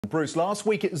Bruce, last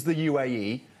week it was the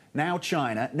UAE, now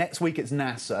China, next week it's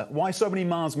NASA. Why so many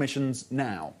Mars missions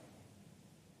now?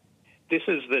 This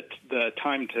is the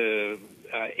time to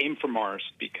aim for Mars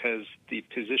because the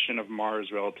position of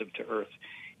Mars relative to Earth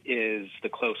is the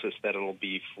closest that it'll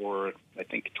be for, I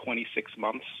think, 26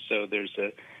 months. So there's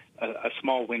a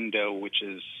small window, which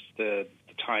is the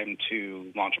time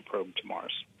to launch a probe to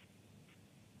Mars.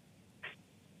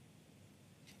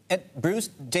 And Bruce,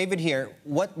 David here,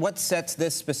 what sets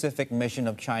this specific mission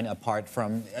of China apart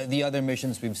from the other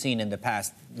missions we've seen in the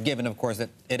past, given, of course, that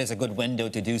it is a good window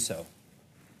to do so?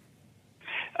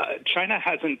 China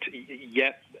hasn't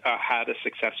yet had a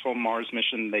successful Mars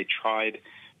mission. They tried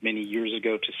many years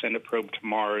ago to send a probe to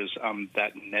Mars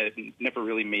that never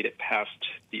really made it past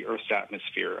the Earth's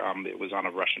atmosphere. It was on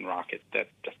a Russian rocket that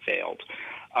failed.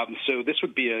 So this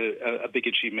would be a big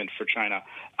achievement for China.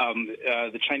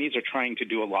 The Chinese are trying to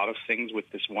do a lot of things with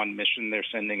this one mission. They're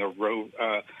sending an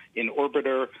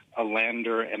orbiter, a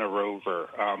lander, and a rover.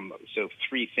 So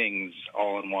three things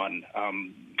all in one,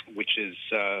 which is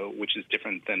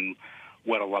different than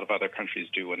what a lot of other countries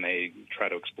do when they try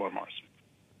to explore Mars.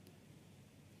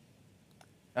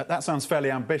 That sounds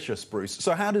fairly ambitious, Bruce.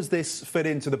 So how does this fit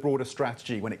into the broader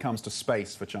strategy when it comes to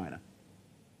space for China?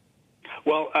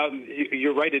 Well,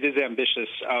 you're right. It is ambitious.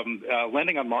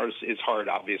 Landing on Mars is hard.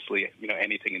 Obviously,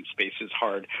 anything in space is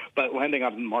hard, but landing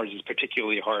on Mars is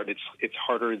particularly hard. It's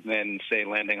harder than, say,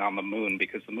 landing on the Moon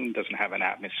because the Moon doesn't have an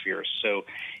atmosphere, so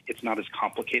it's not as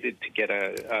complicated to get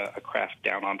a craft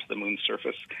down onto the Moon's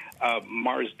surface.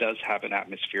 Mars does have an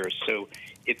atmosphere, so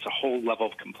it's a whole level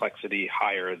of complexity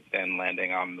higher than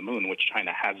landing on the Moon, which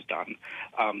China has done.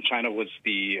 China was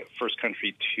the first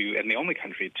country to, and the only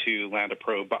country to land a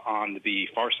probe on the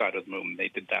far side of the Moon. They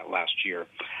did that last year.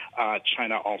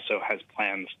 China also has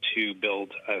plans to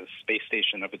build a space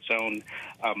station of its own.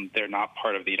 They're not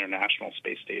part of the International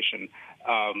Space Station.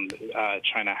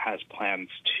 China has plans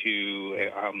to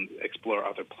explore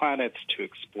other planets, to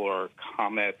explore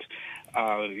Comet.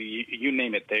 You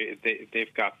name it,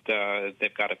 they've got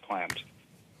it planned.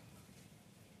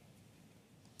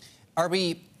 Are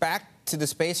we back to the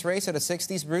space race of the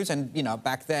 60s, Bruce? And,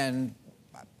 back then,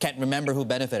 I can't remember who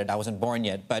benefited. I wasn't born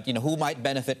yet. But, who might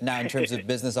benefit now in terms of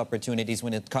business opportunities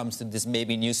when it comes to this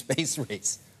maybe new space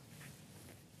race?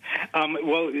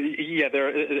 Well, yeah,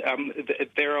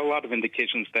 there are a lot of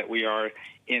indications that we are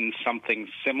in something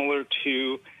similar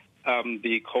to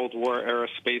the Cold War era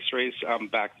space race.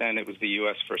 Back then, it was the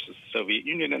U.S. versus the Soviet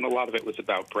Union, and a lot of it was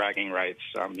about bragging rights.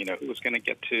 Who was going to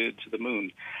get to the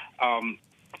Moon?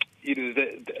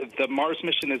 The Mars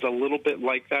mission is a little bit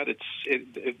like that.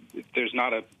 There's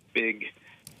not a big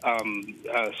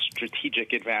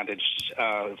strategic advantage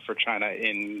for China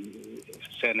in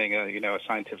sending a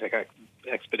scientific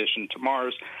expedition to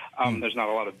Mars. There's not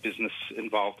a lot of business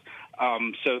involved.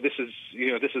 So this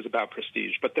is about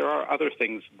prestige. But there are other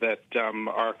things that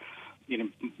are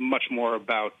much more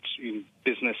about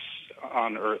business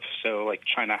on Earth. So like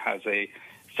China has a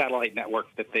satellite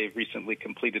network that they've recently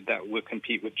completed that will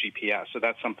compete with GPS. So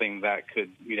that's something that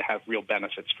could have real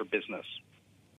benefits for business.